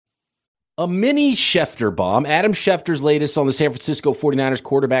A mini Schefter bomb. Adam Schefter's latest on the San Francisco 49ers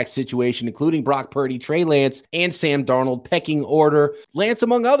quarterback situation, including Brock Purdy, Trey Lance, and Sam Darnold, pecking order. Lance,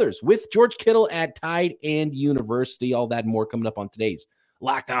 among others, with George Kittle at Tide and University. All that and more coming up on today's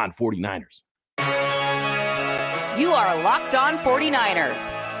Locked On 49ers. You are Locked On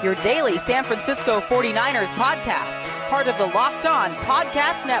 49ers, your daily San Francisco 49ers podcast, part of the Locked On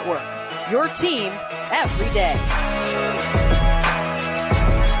Podcast Network, your team every day.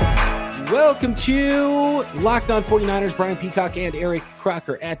 Welcome to Locked On 49ers. Brian Peacock and Eric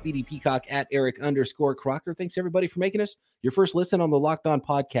Crocker at BD Peacock at Eric_Crocker. Thanks, everybody, for making us your first listen on the Locked On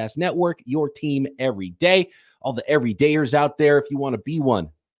Podcast Network, your team every day. All the everydayers out there, if you want to be one,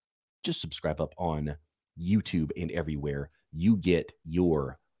 just subscribe up on YouTube and everywhere you get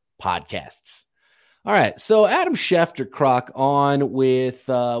your podcasts. All right, so Adam Schefter, Croc, on with,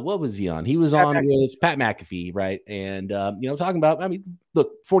 what was he on? He was on with Pat McAfee, right? And, talking about,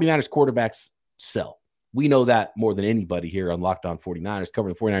 look, 49ers quarterbacks sell. We know that more than anybody here on Locked On 49ers,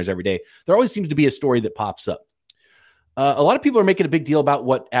 covering the 49ers every day. There always seems to be a story that pops up. A lot of people are making a big deal about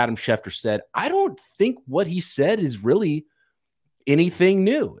what Adam Schefter said. I don't think what he said is really anything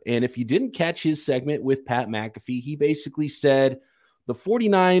new. And if you didn't catch his segment with Pat McAfee, he basically said, the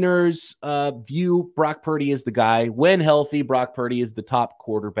 49ers view Brock Purdy as the guy. When healthy, Brock Purdy is the top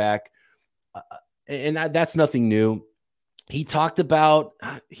quarterback. And that's nothing new. He talked about,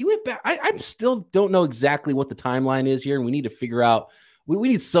 he went back. I still don't know exactly what the timeline is here. And we need to figure out, we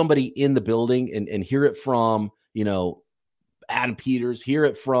need somebody in the building and hear it from, Adam Peters, hear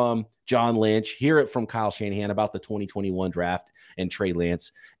it from John Lynch, hear it from Kyle Shanahan about the 2021 draft and Trey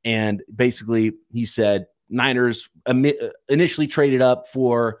Lance. And basically he said, Niners initially traded up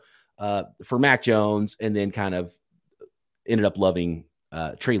for Mac Jones and then kind of ended up loving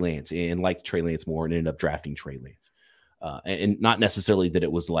Trey Lance and liked Trey Lance more and ended up drafting Trey Lance. And not necessarily that it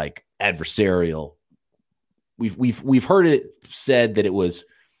was like adversarial. We've heard it said that it was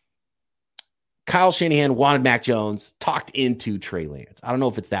Kyle Shanahan wanted Mac Jones, talked into Trey Lance. I don't know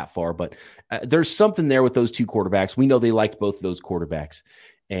if it's that far, but there's something there with those two quarterbacks. We know they liked both of those quarterbacks.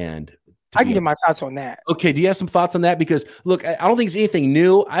 And I can get my thoughts on that. Okay. Do you have some thoughts on that? Because look, I don't think it's anything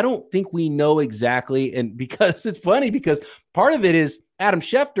new. I don't think we know exactly. And because it's funny because part of it is Adam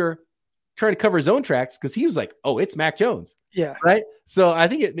Schefter trying to cover his own tracks because he was like, oh, it's Mac Jones. Yeah. Right. So I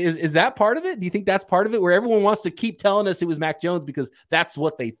think is that part of it? Do you think that's part of it where everyone wants to keep telling us it was Mac Jones because that's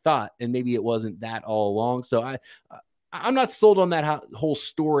what they thought. And maybe it wasn't that all along. So I'm not sold on that whole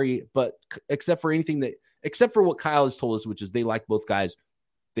story, but except for what Kyle has told us, which is they like both guys.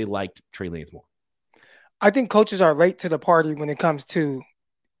 They liked Trey Lance more. I think coaches are late to the party when it comes to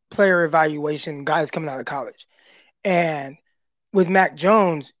player evaluation, guys coming out of college. And with Mac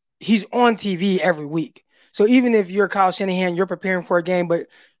Jones, he's on TV every week. So even if you're Kyle Shanahan, you're preparing for a game, but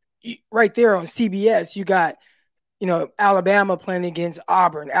right there on CBS, you got, Alabama playing against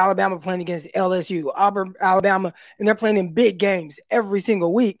Auburn, Alabama playing against LSU, Auburn, Alabama, and they're playing in big games every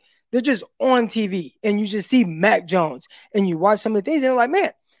single week. They're just on TV, and you just see Mac Jones, and you watch some of the things, and they're like,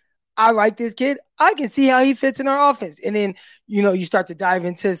 man, I like this kid. I can see how he fits in our offense. And then, you start to dive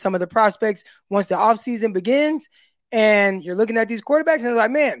into some of the prospects once the offseason begins, and you're looking at these quarterbacks, and they're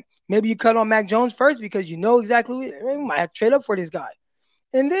like, man, maybe you cut on Mac Jones first because you know exactly we might have to trade up for this guy.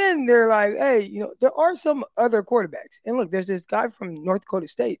 And then they're like, hey, there are some other quarterbacks. And look, there's this guy from North Dakota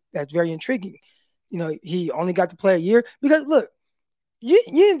State that's very intriguing. He only got to play a year because, look, you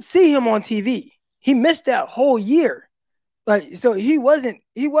didn't see him on TV. He missed that whole year. So he wasn't,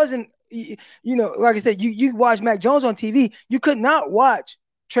 like I said, you watch Mac Jones on TV. You could not watch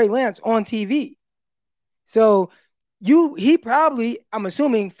Trey Lance on TV. So he probably, I'm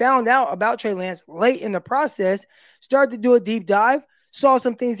assuming, found out about Trey Lance late in the process, started to do a deep dive, saw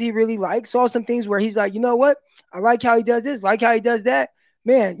some things he really liked, saw some things where he's like, you know what? I like how he does this, like how he does that.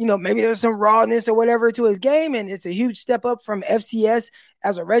 Man, maybe there's some rawness or whatever to his game, and it's a huge step up from FCS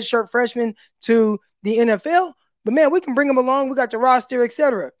as a redshirt freshman to the NFL. But, man, we can bring him along. We got the roster, et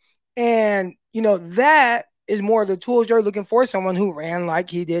cetera. And, that is more of the tools you're looking for, someone who ran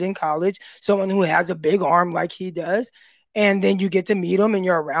like he did in college, someone who has a big arm like he does. And then you get to meet him, and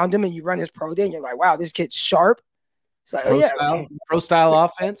you're around him, and you run his pro day, and you're like, wow, this kid's sharp. It's like, pro style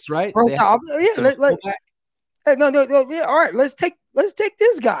offense, right? Pro style, yeah. No. All right, let's take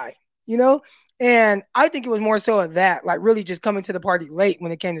this guy, And I think it was more so of that, like really just coming to the party late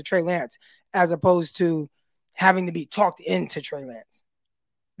when it came to Trey Lance, as opposed to having to be talked into Trey Lance.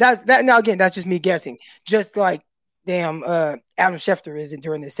 That's that. Now again, that's just me guessing. Just like Adam Schefter isn't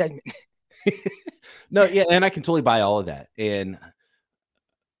during this segment. No, yeah, and I can totally buy all of that. And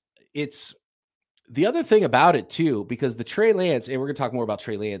it's The other thing about it too, because the Trey Lance, and we're going to talk more about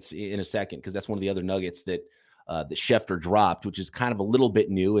Trey Lance in a second, because that's one of the other nuggets that Schefter dropped, which is kind of a little bit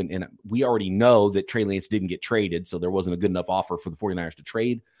new. And we already know that Trey Lance didn't get traded, so there wasn't a good enough offer for the 49ers to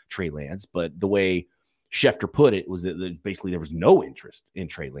trade Trey Lance. But the way Schefter put it was that basically there was no interest in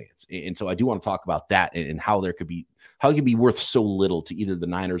Trey Lance. And so I do want to talk about that and how it could be worth so little to either the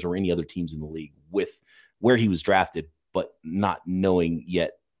Niners or any other teams in the league with where he was drafted, but not knowing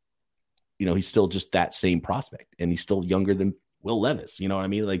yet, he's still just that same prospect, and he's still younger than Will Levis. You know what I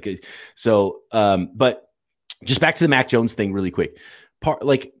mean? But just back to the Mac Jones thing really quick.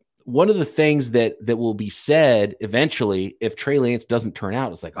 One of the things that will be said eventually if Trey Lance doesn't turn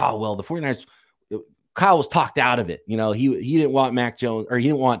out, it's like, oh, well, the 49ers, Kyle was talked out of it. He didn't want Mac Jones, or he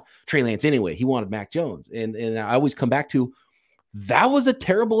didn't want Trey Lance anyway. He wanted Mac Jones. And I always come back to, that was a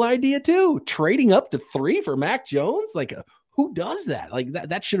terrible idea too. Trading up to 3 for Mac Jones. Who does that?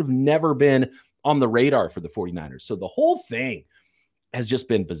 That should have never been on the radar for the 49ers. So the whole thing has just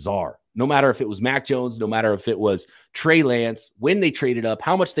been bizarre. No matter if it was Mac Jones, no matter if it was Trey Lance, when they traded up,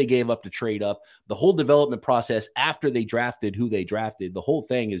 how much they gave up to trade up, the whole development process after they drafted who they drafted, the whole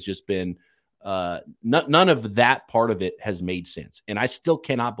thing has just been none of that part of it has made sense. And I still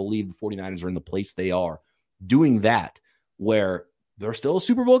cannot believe the 49ers are in the place they are doing that, where they're still a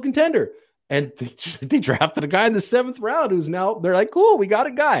Super Bowl contender. And they drafted a guy in the 7th round who's now, they're like, cool, we got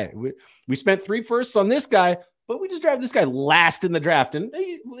a guy. We spent 3 firsts on this guy, but we just drafted this guy last in the draft. And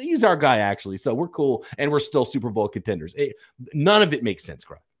he's our guy, actually. So we're cool. And we're still Super Bowl contenders. None of it makes sense,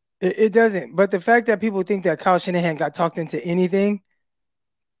 Croc. It doesn't. But the fact that people think that Kyle Shanahan got talked into anything,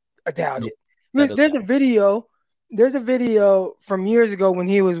 I doubt it. Look, there's a video from years ago when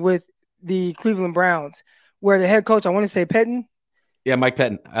he was with the Cleveland Browns where the head coach, I want to say Pettin. Yeah, Mike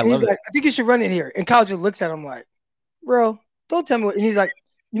Pettin. I love it. Like, I think you should run it here. And Kyle just looks at him like, bro, don't tell me what. And he's like,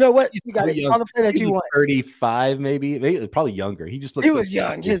 you know what? You got it. Call the play that you want. 35, maybe probably younger. He was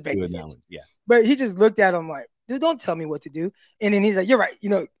young. His baby. Yeah. But he just looked at him like, dude, don't tell me what to do. And then he's like, you're right. He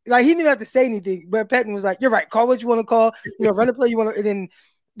didn't even have to say anything. But Pettin was like, you're right. Call what you want to call. Run the play you want to. And then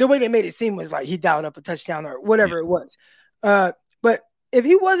the way they made it seem was like he dialed up a touchdown or whatever it was. But if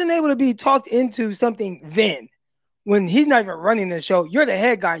he wasn't able to be talked into something then, when he's not even running the show, you're the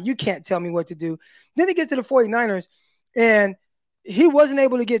head guy. You can't tell me what to do. Then he gets to the 49ers, and he wasn't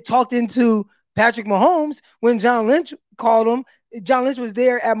able to get talked into Patrick Mahomes when John Lynch called him. John Lynch was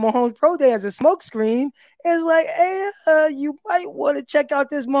there at Mahomes Pro Day as a smokescreen. It's like, hey, you might want to check out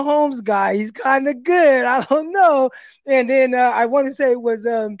this Mahomes guy. He's kind of good. I don't know. And then I want to say it was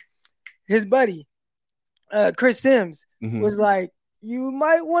his buddy, Chris Sims, was like, you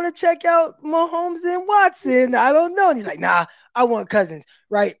might want to check out Mahomes and Watson. I don't know. And he's like, nah, I want Cousins,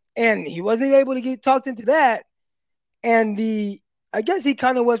 right? And he wasn't able to get talked into that. And I guess he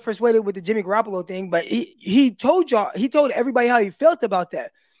kind of was persuaded with the Jimmy Garoppolo thing, but he told everybody how he felt about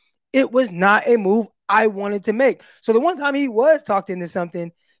that. It was not a move I wanted to make. So the one time he was talked into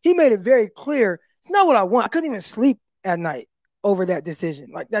something, he made it very clear, it's not what I want. I couldn't even sleep at night over that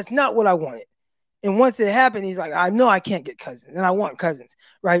decision. Like, that's not what I wanted. And once it happened, he's like, I know I can't get Cousins, and I want Cousins,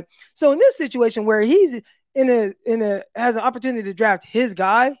 right? So in this situation where he's has an opportunity to draft his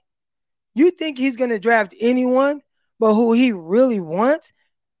guy, you think he's going to draft anyone but who he really wants?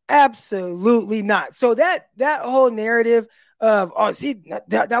 Absolutely not. So that whole narrative of,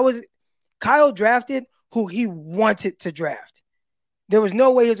 that was Kyle drafted who he wanted to draft. There was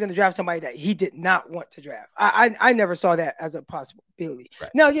no way he was going to draft somebody that he did not want to draft. I never saw that as a possibility.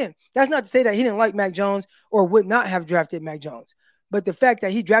 Right. Now, again, that's not to say that he didn't like Mac Jones or would not have drafted Mac Jones. But the fact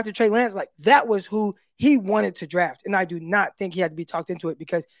that he drafted Trey Lance, like, that was who he wanted to draft. And I do not think he had to be talked into it,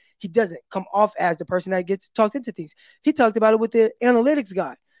 because he doesn't come off as the person that gets talked into things. He talked about it with the analytics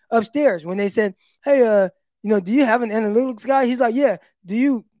guy upstairs when they said, hey, do you have an analytics guy? He's like, yeah. Do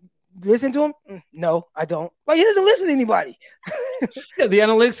you listen to him? No, I don't. Like, he doesn't listen to anybody. Yeah, the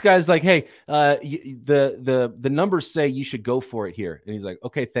analytics guy's like, hey, the numbers say you should go for it here. And he's like,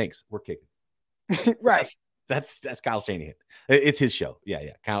 okay, thanks. We're kicking. Right. That's Kyle Shanahan. It's his show. Yeah.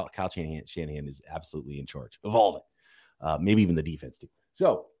 Kyle Shanahan is absolutely in charge of all of it. Maybe even the defense too.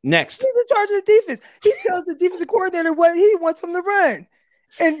 So next, he's in charge of the defense. He tells the defensive coordinator what he wants him to run,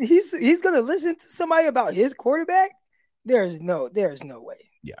 and he's going to listen to somebody about his quarterback. There's no way.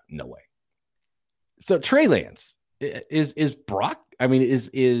 Yeah, no way. So Trey Lance is Brock. I mean,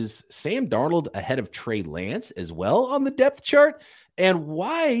 is Sam Darnold ahead of Trey Lance as well on the depth chart? And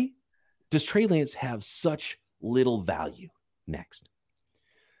why does Trey Lance have such little value? Next.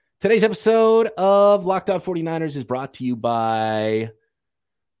 Today's episode of Locked On 49ers is brought to you by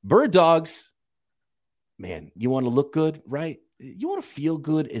Bird Dogs. Man, you want to look good, right? you want to feel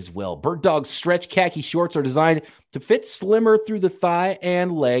good as well. Bird Dog's stretch khaki shorts are designed to fit slimmer through the thigh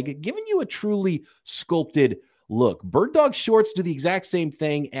and leg, giving you a truly sculpted look. Bird Dog shorts do the exact same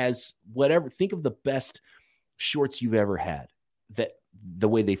thing as whatever. Think of the best shorts you've ever had, that the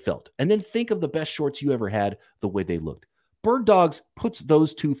way they felt. And then think of the best shorts you ever had, the way they looked. Bird Dogs puts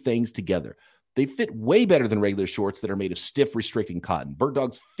those two things together. They fit way better than regular shorts that are made of stiff, restricting cotton. Bird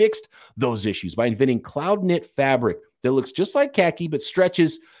Dogs fixed those issues by inventing cloud knit fabric that looks just like khaki but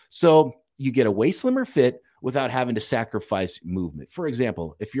stretches so you get a way slimmer fit without having to sacrifice movement. For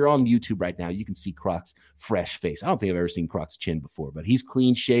example, if you're on YouTube right now, you can see Croc's fresh face. I don't think I've ever seen Croc's chin before, but he's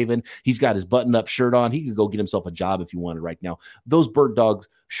clean shaven. He's got his button-up shirt on. He could go get himself a job if he wanted right now. Those Bird Dog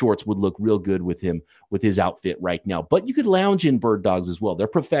shorts would look real good with him, with his outfit right now. But you could lounge in Bird Dogs as well. They're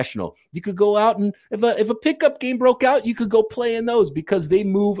professional. You could go out, and if a pickup game broke out, you could go play in those because they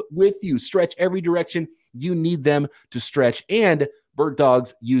move with you, stretch every direction you need them to stretch. And Bird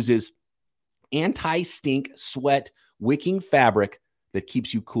Dogs uses anti-stink sweat wicking fabric that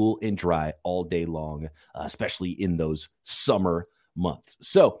keeps you cool and dry all day long, especially in those summer months.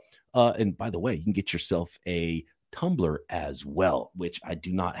 So, and by the way, you can get yourself a tumbler as well, which I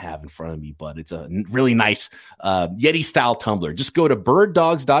do not have in front of me, but it's a really nice Yeti style tumbler. Just go to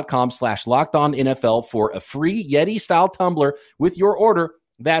birddogs.com/lockedonnfl for a free Yeti style tumbler with your order.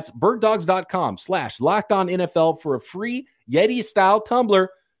 That's birddogs.com/lockedonnfl for a free Yeti style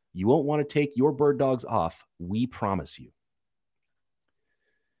tumbler. You won't want to take your Bird Dogs off. We promise you.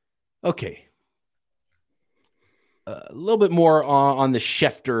 Okay. A little bit more on the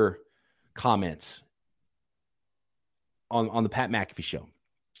Schefter comments on the Pat McAfee show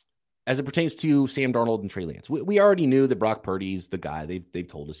as it pertains to Sam Darnold and Trey Lance. We already knew that Brock Purdy's the guy. They've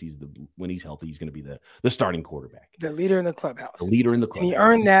told us when he's healthy, he's going to be the starting quarterback. The leader in the clubhouse. The leader in the clubhouse. And he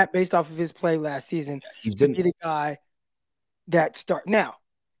earned that based off of his play last season. He's to be the guy that start. Now,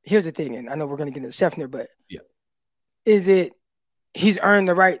 here's the thing, and I know we're going to get into Schefter, but is it he's earned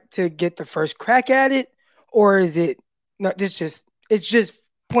the right to get the first crack at it, or is it no? It's just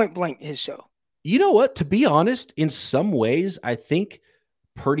point blank his show. You know what? To be honest, in some ways, I think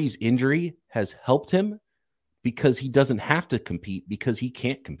Purdy's injury has helped him because he doesn't have to compete because he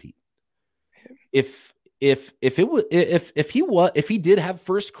can't compete. If he did have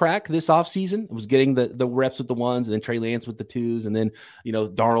first crack this offseason, it was getting the reps with the ones, and then Trey Lance with the twos, and then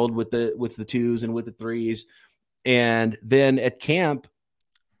Darnold with the twos and with the threes, and then at camp,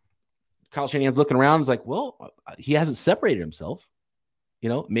 Kyle Shanahan's looking around and is like, well, he hasn't separated himself,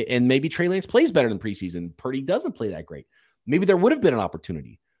 and maybe Trey Lance plays better than preseason. Purdy doesn't play that great. Maybe there would have been an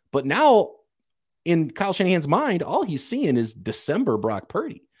opportunity, but now in Kyle Shanahan's mind, all he's seeing is December Brock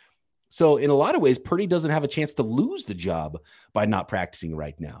Purdy. So in a lot of ways, Purdy doesn't have a chance to lose the job by not practicing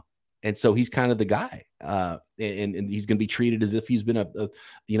right now. And so he's kind of the guy, and he's going to be treated as if he's been a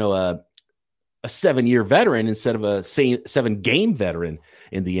 7-year veteran instead of a 7-game veteran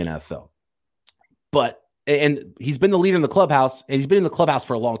in the NFL. And he's been the leader in the clubhouse, and he's been in the clubhouse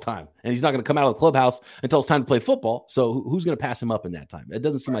for a long time, and he's not going to come out of the clubhouse until it's time to play football. So who's going to pass him up in that time? It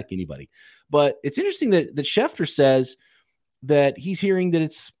doesn't seem like anybody. But it's interesting that Schefter says that he's hearing that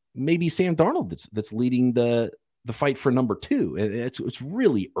it's maybe Sam Darnold that's leading the fight for number 2. And it's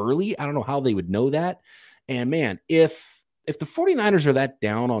really early. I don't know how they would know that. And man, if the 49ers are that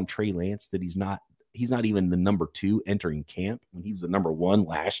down on Trey Lance that he's not even the number 2 entering camp when he was the number 1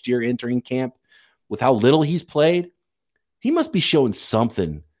 last year entering camp, with how little he's played, he must be showing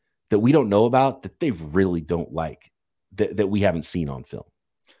something that we don't know about that they really don't like that we haven't seen on film.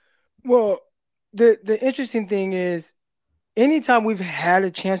 Well, the interesting thing is, anytime we've had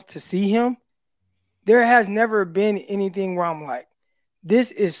a chance to see him, there has never been anything where I'm like,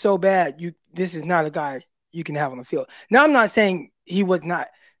 this is so bad. This is not a guy you can have on the field. Now, I'm not saying he was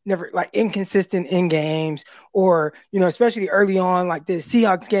never like inconsistent in games or, especially early on, like the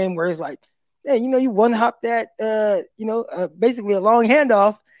Seahawks game where it's like, hey, you one hop that, basically a long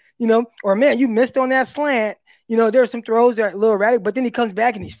handoff, or man, you missed on that slant. There's some throws that are a little erratic, but then he comes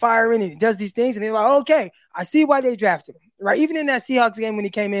back and he's firing and he does these things. And they're like, okay, I see why they drafted him, right? Even in that Seahawks game when he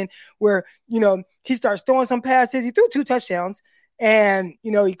came in where, he starts throwing some passes, he threw 2 touchdowns and,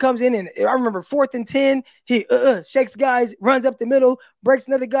 he comes in and I remember 4th and 10, he shakes guys, runs up the middle, breaks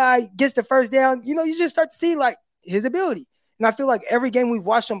another guy, gets the first down. You just start to see like his ability. And I feel like every game we've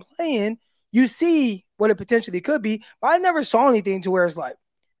watched him playing, you see what it potentially could be, but I never saw anything to where it's like,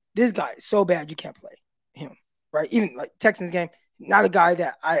 this guy is so bad you can't play him, right? Even like Texans game, not a guy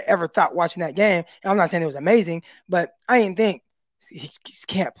that I ever thought watching that game. And I'm not saying it was amazing, but I didn't think he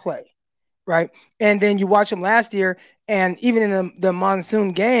can't play, right? And then you watch him last year, and even in the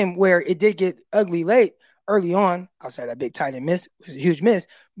monsoon game where it did get ugly late early on, outside that big tight end miss, it was a huge miss,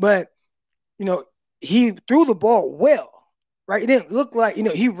 but, he threw the ball well, right? It didn't look like,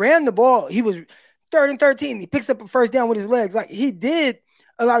 he ran the ball. He was 3rd and 13. He picks up a first down with his legs. Like, he did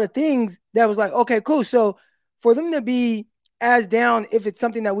a lot of things that was like, okay, cool. So for them to be as down, if it's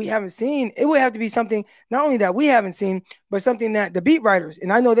something that we haven't seen, it would have to be something not only that we haven't seen, but something that the beat writers,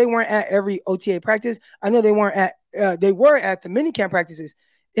 and I know they weren't at every OTA practice. I know they were at the minicamp practices.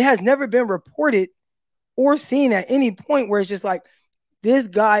 It has never been reported or seen at any point where it's just like, this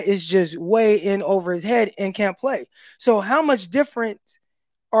guy is just way in over his head and can't play. So how much difference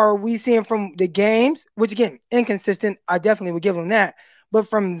are we seeing from the games, which again, inconsistent, I definitely would give him that. But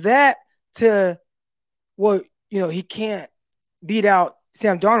from that to, well, he can't beat out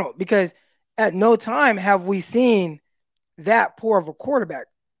Sam Darnold, because at no time have we seen that poor of a quarterback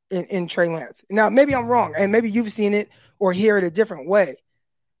in Trey Lance. Now, maybe I'm wrong, and maybe you've seen it or hear it a different way.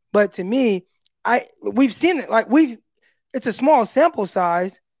 But to me, we've seen it. Like, it's a small sample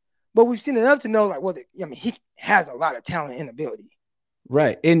size, but we've seen enough to know, like, well, he has a lot of talent and ability.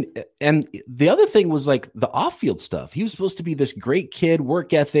 Right. And the other thing was like the off-field stuff. He was supposed to be this great kid,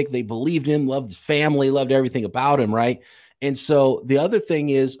 work ethic. They believed him, loved his family, loved everything about him, right? And so the other thing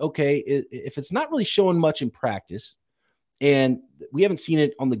is, okay, if it's not really showing much in practice, and we haven't seen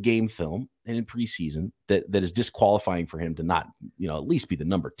it on the game film and in preseason, that is disqualifying for him to not, at least be the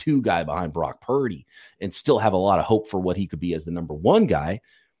number 2 guy behind Brock Purdy and still have a lot of hope for what he could be as the number 1 guy.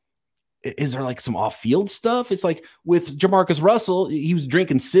 Is there like some off-field stuff? It's like with Jamarcus Russell, he was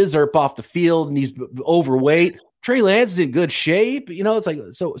drinking scissor off the field and he's overweight. Trey Lance is in good shape. It's like,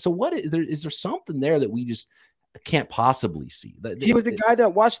 so what is there something there that we just can't possibly see? He was the guy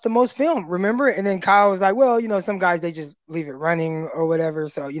that watched the most film, remember? And then Kyle was like, well, some guys, they just leave it running or whatever.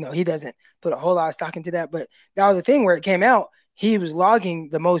 So, he doesn't put a whole lot of stock into that. But that was the thing where it came out. He was logging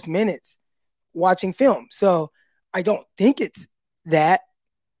the most minutes watching film. So I don't think it's that.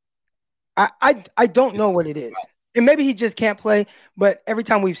 I don't know what it is. And maybe he just can't play, but every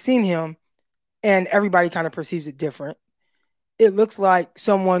time we've seen him and everybody kind of perceives it different, it looks like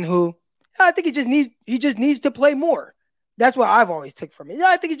someone who, I think he just needs to play more. That's what I've always took from it.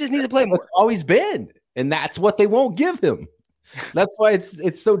 I think he just needs to play more. It's always been, and that's what they won't give him. That's why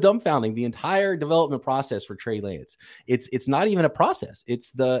it's so dumbfounding. The entire development process for Trey Lance, it's not even a process.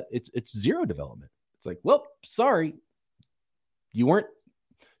 It's zero development. It's like, well, sorry, you weren't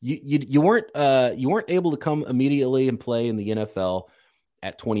able to come immediately and play in the NFL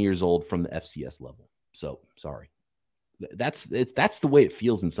at 20 years old from the FCS level. So sorry. That's the way it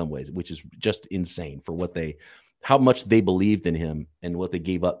feels in some ways, which is just insane for how much they believed in him and what they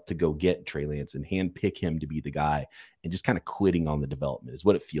gave up to go get Trey Lance and handpick him to be the guy, and just kind of quitting on the development is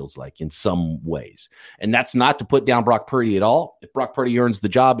what it feels like in some ways. And that's not to put down Brock Purdy at all. If Brock Purdy earns the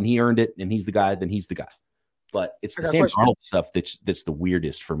job and he earned it and he's the guy, then he's the guy. But it's the Sam Darnold stuff that's the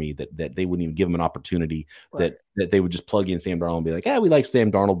weirdest for me, that they wouldn't even give him an opportunity, right, that they would just plug in Sam Darnold and be like, we like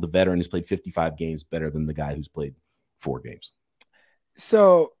Sam Darnold, the veteran who's played 55 games better than the guy who's played 4 games.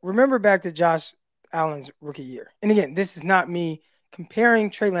 So remember back to Josh Allen's rookie year. And again, this is not me comparing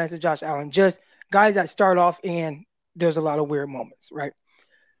Trey Lance to Josh Allen, just guys that start off and there's a lot of weird moments, right?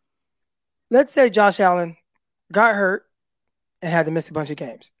 Let's say Josh Allen got hurt and had to miss a bunch of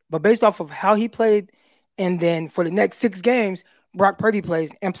games. But based off of how he played, and then for the next 6 games, Brock Purdy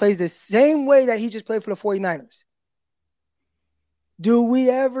plays the same way that he just played for the 49ers. Do we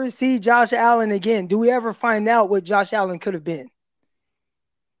ever see Josh Allen again? Do we ever find out what Josh Allen could have been?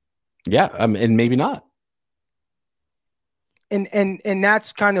 Yeah, and maybe not. And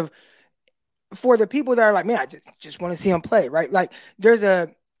that's kind of for the people that are like, man, I just want to see him play, right? Like there's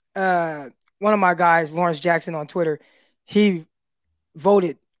one of my guys, Lawrence Jackson on Twitter, he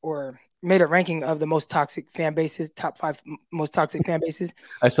voted or made a ranking of the most toxic fan bases, top 5 most toxic fan bases.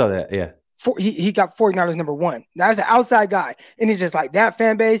 I saw that, yeah. He got 49ers number 1. Now, that's an outside guy. And he's just like, that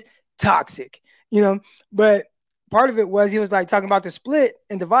fan base, toxic, But part of it was he was like talking about the split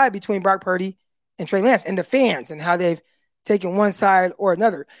and divide between Brock Purdy and Trey Lance and the fans and how they've taken one side or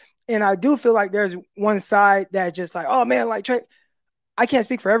another. And I do feel like there's one side that just like, oh, man, like Trey, I can't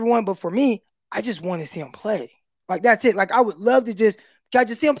speak for everyone, but for me, I just want to see him play. Like, that's it. Like, I would love to just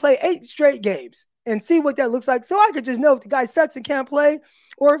see him play 8 straight games and see what that looks like. So I could just know if the guy sucks and can't play,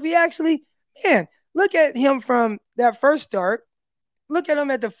 or if he actually, man, look at him from that first start, look at him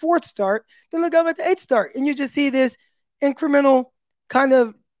at the 4th start, then look at him at the 8th start. And you just see this incremental kind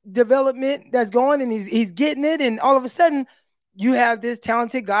of development that's going, and he's getting it. And all of a sudden you have this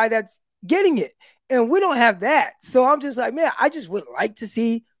talented guy that's getting it. And we don't have that. So I'm just like, man, I just would like to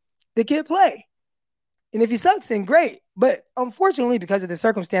see the kid play. And if he sucks, then great. But unfortunately, because of the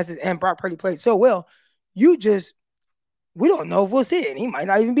circumstances and Brock Purdy played so well, we don't know if we'll see it. And he might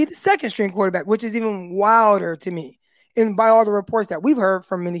not even be the second string quarterback, which is even wilder to me. And by all the reports that we've heard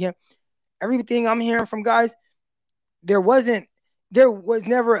from minicamp, everything I'm hearing from guys, there was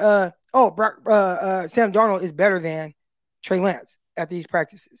never Sam Darnold is better than Trey Lance at these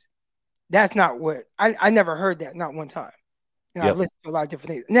practices. That's not what I never heard that, not one time. And I've listened to a lot of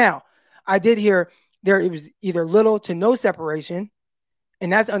different things. Now, I did hear it was either little to no separation,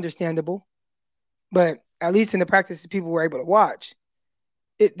 and that's understandable. But at least in the practices people were able to watch,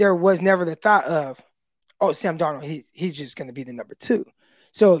 there was never the thought of, Sam Darnold, he's just going to be the number 2.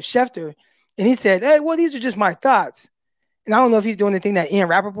 So Schefter, and he said, hey, well, these are just my thoughts. And I don't know if he's doing the thing that Ian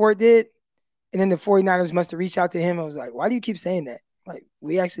Rappaport did. And then the 49ers must have reached out to him. I was like, why do you keep saying that? Like,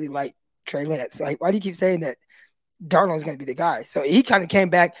 we actually like Trey Lance. Like, why do you keep saying that Darnold is going to be the guy? So he kind of came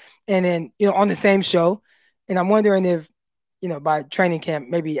back and then, on the same show. And I'm wondering if, by training camp,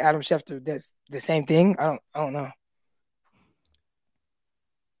 maybe Adam Schefter does the same thing. I don't know.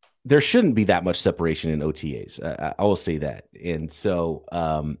 There shouldn't be that much separation in OTAs. I will say that. And so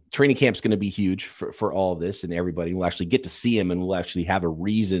training camp is going to be huge for all of this, and everybody will actually get to see him, and we'll actually have a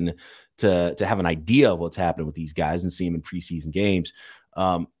reason to have an idea of what's happening with these guys and see him in preseason games.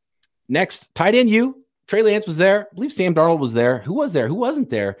 Next, tight end U. Trey Lance was there. I believe Sam Darnold was there. Who was there? Who wasn't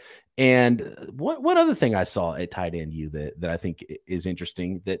there? And what other thing I saw at tight end U that I think is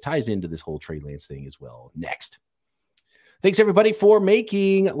interesting that ties into this whole Trey Lance thing as well. Next. Thanks, everybody, for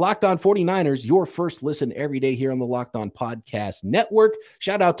making Locked On 49ers your first listen every day here on the Locked On Podcast Network.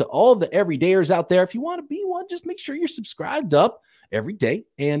 Shout out to all the everydayers out there. If you want to be one, just make sure you're subscribed up every day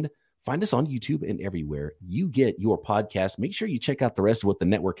and find us on YouTube and everywhere you get your podcast. Make sure you check out the rest of what the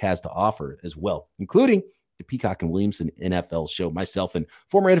network has to offer as well, including the Peacock and Williamson NFL show. Myself and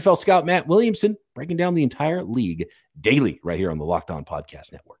former NFL scout Matt Williamson breaking down the entire league daily right here on the Locked On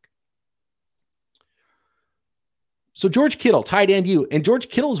Podcast Network. So George Kittle, tight end U, and George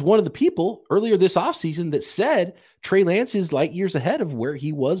Kittle is one of the people earlier this offseason that said Trey Lance is light years ahead of where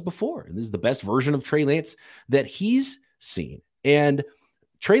he was before. And this is the best version of Trey Lance that he's seen. And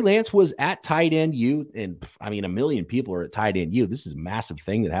Trey Lance was at tight end U, and I mean, 1 million people are at tight end U. This is a massive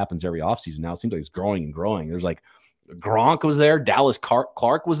thing that happens every offseason now. It seems like it's growing and growing. There's like Gronk was there, Dallas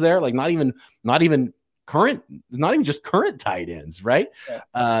Clark was there, like not even current, not even just current tight ends, right?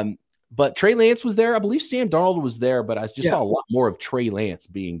 Yeah. But Trey Lance was there. I believe Sam Darnold was there, but I just saw a lot more of Trey Lance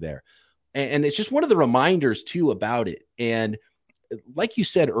being there. And it's just one of the reminders, too, about it. And like you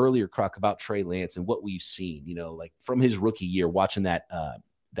said earlier, Croc, about Trey Lance and what we've seen, like from his rookie year, watching that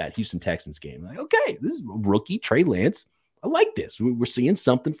Houston Texans game. Like, okay, this is rookie Trey Lance. I like this. We're seeing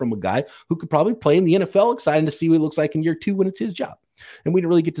something from a guy who could probably play in the NFL. Excited to see what he looks like in year 2 when it's his job. And we didn't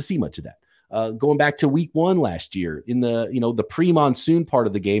really get to see much of that. Going back to week 1 last year in the pre-monsoon part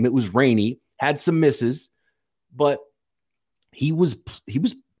of the game, it was rainy, had some misses, but he was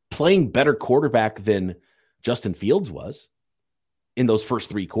playing better quarterback than Justin Fields was in those first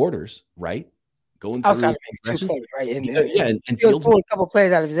 3 quarters, right? Going outside through 2 plays, right? And Fields pulled a couple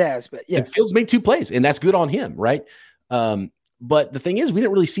plays out of his ass, but yeah, and Fields made 2 plays, and that's good on him, right? But the thing is, we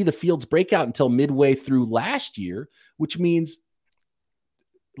didn't really see the Fields breakout until midway through last year, which means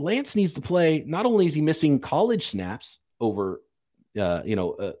Lance needs to play. Not only is he missing college snaps over,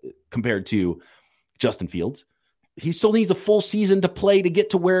 compared to Justin Fields, he still needs a full season to play to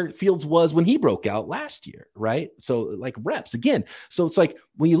get to where Fields was when he broke out last year, right? So like reps again. So it's like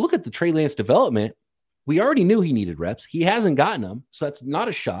when you look at the Trey Lance development, we already knew he needed reps. He hasn't gotten them, so that's not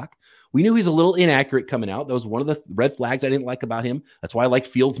a shock. We knew he's a little inaccurate coming out. That was one of the red flags I didn't like about him. That's why I like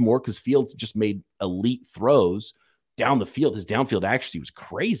Fields more, because Fields just made elite throws down the field. His downfield accuracy was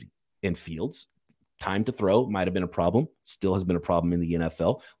crazy. In Fields, time to throw might have been a problem. Still has been a problem in the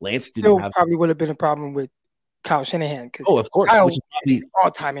NFL. Lance probably would have been a problem with Kyle Shanahan, because of course, Kyle is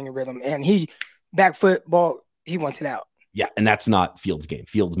all timing and rhythm, and he back foot ball, he wants it out. Yeah, and that's not Fields' game.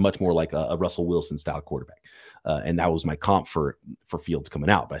 Fields much more like a Russell Wilson style quarterback, and that was my comp for Fields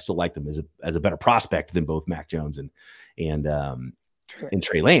coming out. But I still liked him as a better prospect than both Mac Jones and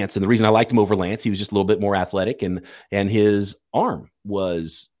Trey Lance. And the reason I liked him over Lance, he was just a little bit more athletic, and his arm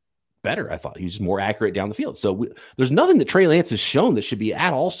was better. I thought he was just more accurate down the field. So there's nothing that Trey Lance has shown that should be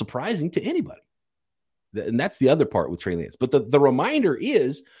at all surprising to anybody. And that's the other part with Trey Lance. But the reminder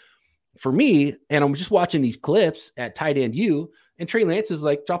is, for me, and I'm just watching these clips at tight end U, and Trey Lance is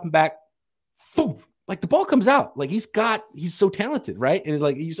like dropping back, boom, like the ball comes out. Like he's so talented, right? And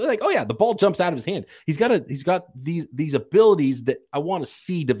like he's like, oh yeah, the ball jumps out of his hand. He's got these abilities that I want to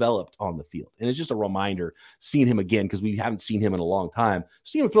see developed on the field. And it's just a reminder seeing him again, because we haven't seen him in a long time.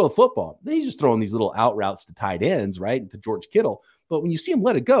 Seeing him throw the football. Then he's just throwing these little out routes to tight ends, right? To George Kittle. But when you see him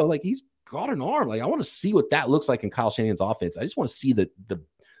let it go, like he's got an arm. Like, I want to see what that looks like in Kyle Shanahan's offense. I just want to see the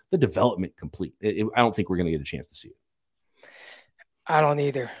development complete. I don't think we're going to get a chance to see it. I don't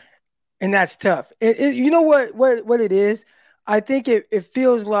either. And that's tough. You know what it is? I think it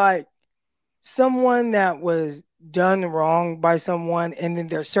feels like someone that was done wrong by someone, and then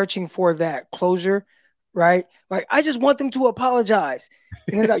they're searching for that closure, right? Like, I just want them to apologize.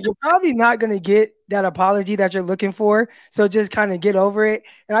 And it's like, you're probably not going to get that apology that you're looking for. So just kind of get over it.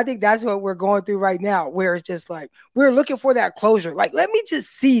 And I think that's what we're going through right now, where it's just like, we're looking for that closure. Like, let me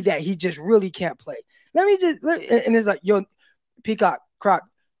just see that he just really can't play. And it's like, yo, Peacock, Croc,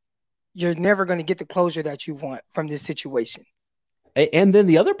 you're never going to get the closure that you want from this situation. And then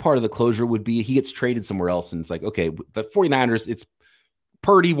the other part of the closure would be he gets traded somewhere else. And it's like, okay, the 49ers, it's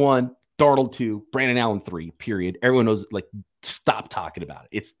Purdy 1, Darnold 2, Brandon Allen 3, period. Everyone knows, like, stop talking about it.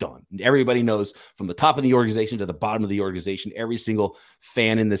 It's done. Everybody knows from the top of the organization to the bottom of the organization. Every single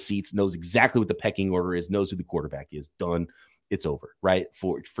fan in the seats knows exactly what the pecking order is, knows who the quarterback is. Done. It's over, right?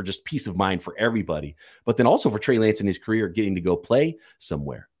 For just peace of mind for everybody. But then also for Trey Lance in his career getting to go play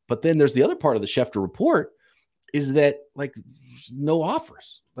somewhere. But then there's the other part of the Schefter report is that, like, no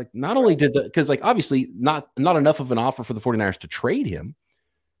offers. Like, not only did because, like, obviously not enough of an offer for the 49ers to trade him,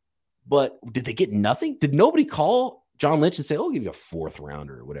 but did they get nothing? Did nobody call John Lynch and say, oh, I'll give you a 4th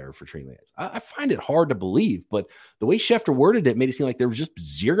rounder or whatever for Trey Lance? I find it hard to believe, but the way Schefter worded it made it seem like there was just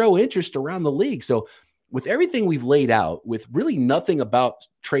zero interest around the league. So with everything we've laid out, with really nothing about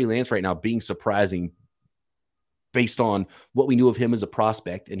Trey Lance right now being surprising based on what we knew of him as a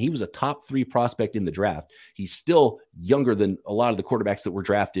prospect, and he was a top 3 prospect in the draft. He's still younger than a lot of the quarterbacks that were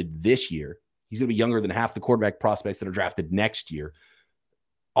drafted this year. He's going to be younger than half the quarterback prospects that are drafted next year.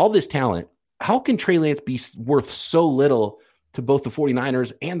 All this talent, how can Trey Lance be worth so little to both the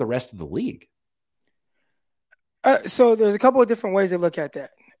 49ers and the rest of the league? So there's a couple of different ways to look at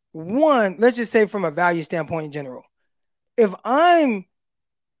that. One, let's just say from a value standpoint in general. If I'm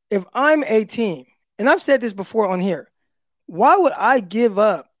a team, and I've said this before on here, why would I give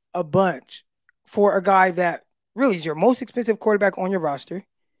up a bunch for a guy that really is your most expensive quarterback on your roster?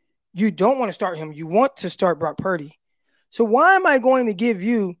 You don't want to start him. You want to start Brock Purdy. So why am I going to give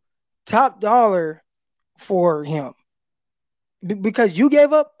you top dollar for him? Because you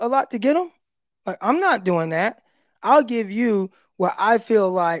gave up a lot to get him? Like, I'm not doing that. I'll give you what I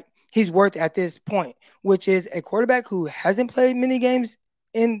feel like he's worth at this point, which is a quarterback who hasn't played many games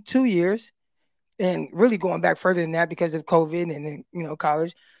in 2 years, and really going back further than that because of COVID and then,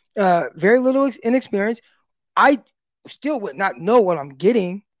 college. Very little inexperience. I still would not know what I'm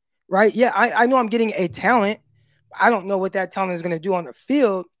getting, right? Yeah, I know I'm getting a talent. I don't know what that talent is going to do on the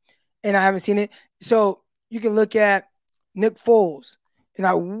field, and I haven't seen it. So you can look at Nick Foles, and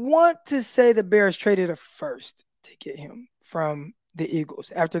I want to say the Bears traded a first to get him from the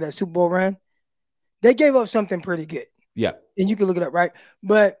Eagles after that Super Bowl run. They gave up something pretty good. Yeah. And you can look it up, right?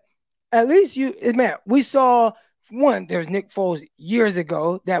 But at least we saw one, there's Nick Foles years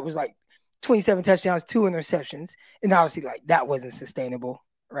ago that was like 27 touchdowns, 2 interceptions. And obviously, like, that wasn't sustainable,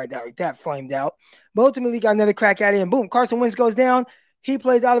 right? That flamed out. But ultimately got another crack at it, and boom, Carson Wentz goes down. He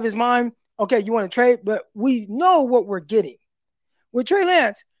plays out of his mind. Okay, you want to trade, but we know what we're getting. With Trey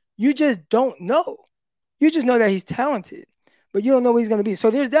Lance, you just don't know. You just know that he's talented, but you don't know what he's going to be.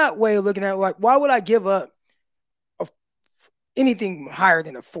 So there's that way of looking at it. Like, why would I give up anything higher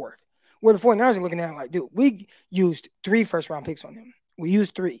than a 4th? Where the 49ers are looking at it like, dude, we used 3 first-round picks on him. We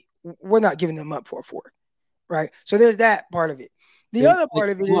used 3. We're not giving them up for a 4th, right? So there's that part of it. The other part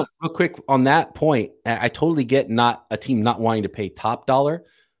of it is – real quick on that point, I totally get not a team not wanting to pay top dollar,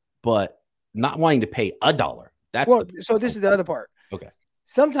 but not wanting to pay $1. So this is the other part. Okay.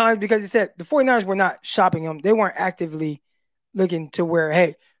 Sometimes, because it said the 49ers were not shopping them. They weren't actively looking to where,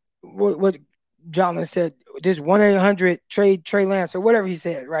 hey, what John said, this 1-800 trade Trey Lance or whatever he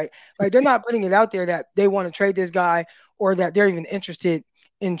said, right? Like, they're not putting it out there that they want to trade this guy or that they're even interested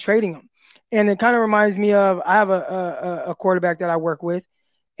in trading him. And it kind of reminds me of, I have a quarterback that I work with,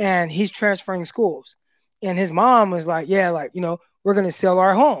 and he's transferring schools. And his mom was like, yeah, like, we're going to sell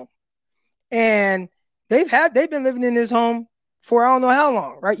our home. And they've been living in this home for I don't know how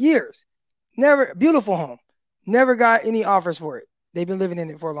long, right? Years. Never, beautiful home. Never got any offers for it. They've been living in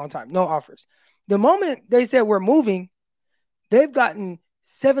it for a long time. No offers. The moment they said we're moving, they've gotten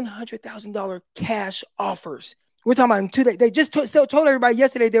 $700,000 cash offers. We're talking about in 2 days. They just told everybody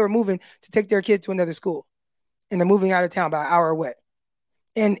yesterday they were moving to take their kid to another school. And they're moving out of town about an hour away.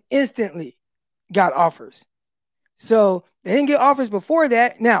 And instantly got offers. So they didn't get offers before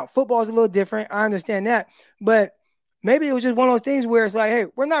that. Now, football is a little different. I understand that. But maybe it was just one of those things where it's like, hey,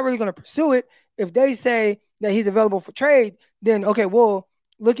 we're not really going to pursue it. If they say that he's available for trade, then, okay, we'll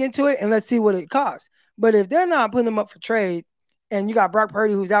look into it and let's see what it costs. But if they're not putting them up for trade, and you got Brock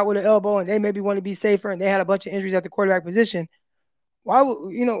Purdy who's out with an elbow, and they maybe want to be safer, and they had a bunch of injuries at the quarterback position, why would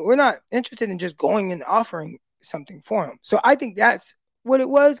we're not interested in just going and offering something for him. So I think that's what it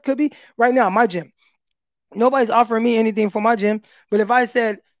was. Could be right now. My gym, nobody's offering me anything for my gym. But if I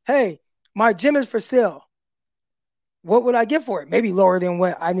said, "Hey, my gym is for sale," what would I get for it? Maybe lower than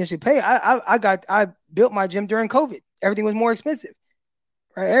what I initially paid. I built my gym during COVID. Everything was more expensive,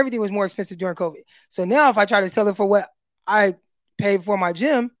 right? Everything was more expensive during COVID. So now if I try to sell it for what I paid for my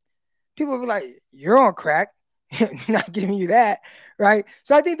gym, people will be like, "You're on crack." Not giving you that, right?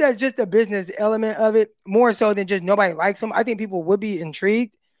 So I think that's just a business element of it, more so than just nobody likes them. I think people would be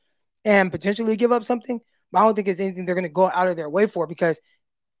intrigued and potentially give up something, but I don't think it's anything they're going to go out of their way for because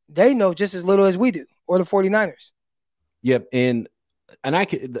they know just as little as we do, or the 49ers. Yep. And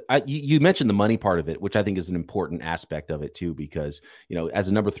you mentioned the money part of it, which I think is an important aspect of it too, because, as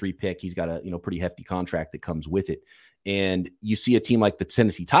a number 3 pick, he's got a, pretty hefty contract that comes with it. And you see a team like the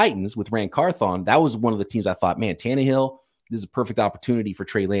Tennessee Titans with Rand Carthon. That was one of the teams I thought, man, Tannehill, this is a perfect opportunity for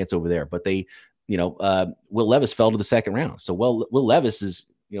Trey Lance over there. But they, Will Levis fell to the second round. So, Will Levis is,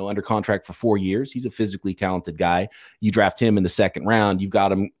 under contract for 4 years. He's a physically talented guy. You draft him in the second round, you've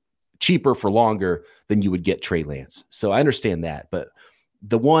got him cheaper for longer than you would get Trey Lance. So I understand that. But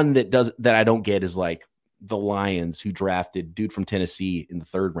the one that I don't get is like the Lions, who drafted dude from Tennessee in the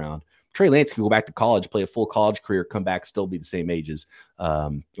 3rd round. Trey Lance can go back to college, play a full college career, come back, still be the same age as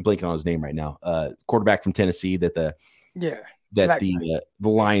I'm blanking on his name right now. Quarterback from Tennessee that the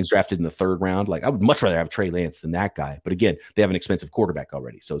Lions drafted in the 3rd round. Like, I would much rather have Trey Lance than that guy. But again, they have an expensive quarterback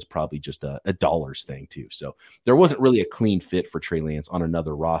already, so it's probably just a dollars thing too. So there wasn't really a clean fit for Trey Lance on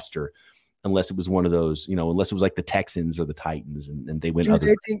another roster, unless it was one of those, unless it was like the Texans or the Titans, and they went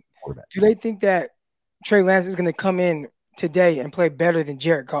other quarterbacks. Do they think that Trey Lance is going to come in today and play better than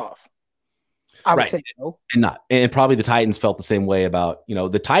Jared Goff? I would say no. And probably the Titans felt the same way about,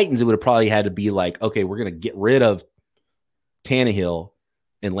 the Titans. It would have probably had to be like, okay, we're going to get rid of Tannehill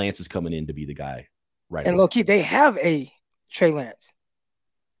and Lance is coming in to be the guy. Right. And low-key, they have a Trey Lance,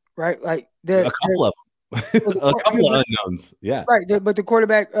 right? Like a couple of unknowns. Yeah. Right. But the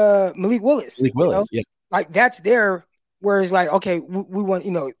quarterback, Malik Willis. Yeah. Like that's there where it's like, okay, we want,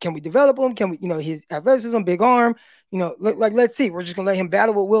 can we develop him? Can we, his athleticism, big arm, let's see. We're just going to let him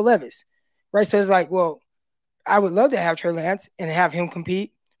battle with Will Levis. Right. So it's like, well, I would love to have Trey Lance and have him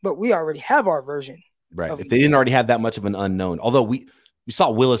compete, but we already have our version. Right. If they didn't already have that much of an unknown, although we saw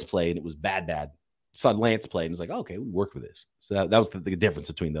Willis play and it was bad. We saw Lance play and it was like, okay, we work with this. So that was the difference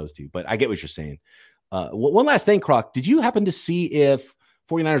between those two. But I get what you're saying. One last thing, Croc, did you happen to see if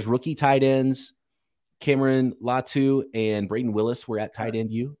 49ers rookie tight ends, Cameron Latu and Braden Willis, were at tight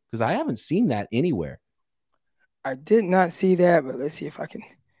end U? Because I haven't seen that anywhere. I did not see that, but let's see if I can.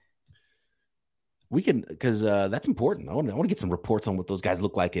 We can, because that's important. I want to get some reports on what those guys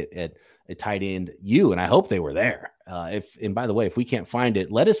look like at tight end U, and I hope they were there. And by the way, if we can't find it,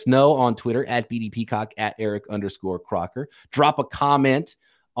 let us know on Twitter at BDPeacock, at Eric_Crocker. Drop a comment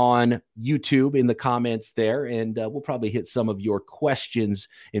on YouTube in the comments there, and we'll probably hit some of your questions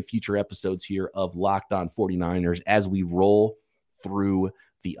in future episodes here of Locked On 49ers as we roll through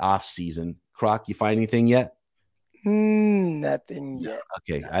the offseason. Croc, you find anything yet? Nothing yet.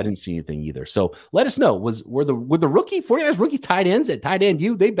 Okay, I didn't see anything either. So let us know. Were the 49ers rookie tight ends at tight end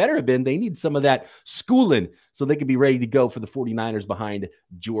U? They better have been. They need some of that schooling so they could be ready to go for the 49ers behind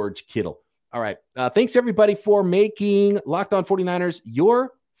George Kittle. All right. Thanks everybody for making Locked On 49ers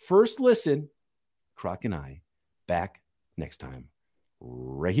your first listen. Croc and I back next time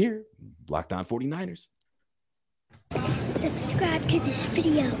right here, Locked On 49ers. Subscribe to this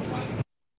video.